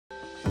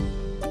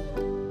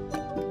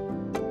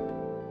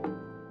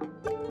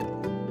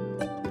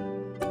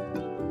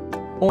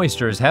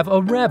Oysters have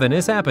a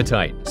ravenous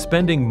appetite,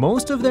 spending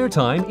most of their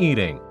time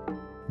eating.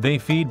 They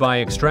feed by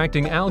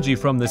extracting algae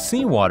from the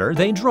seawater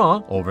they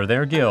draw over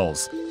their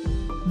gills.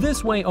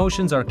 This way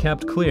oceans are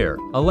kept clear,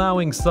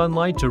 allowing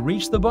sunlight to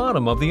reach the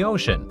bottom of the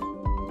ocean.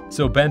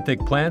 So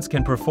benthic plants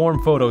can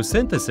perform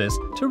photosynthesis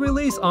to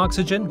release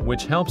oxygen,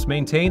 which helps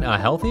maintain a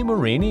healthy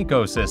marine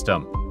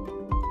ecosystem.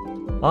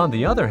 On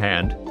the other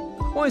hand,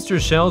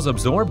 oyster shells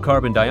absorb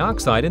carbon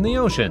dioxide in the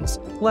oceans,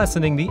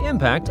 lessening the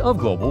impact of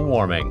global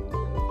warming.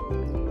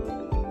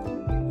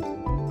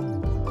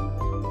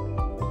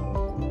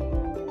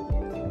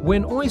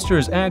 When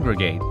oysters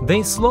aggregate,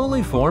 they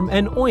slowly form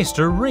an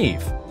oyster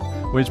reef,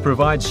 which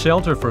provides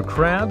shelter for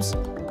crabs,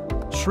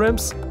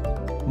 shrimps,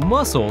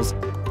 mussels,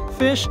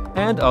 fish,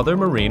 and other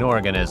marine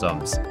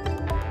organisms.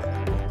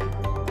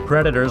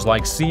 Predators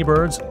like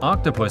seabirds,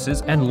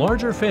 octopuses, and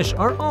larger fish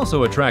are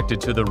also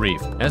attracted to the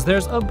reef as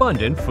there's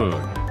abundant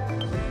food.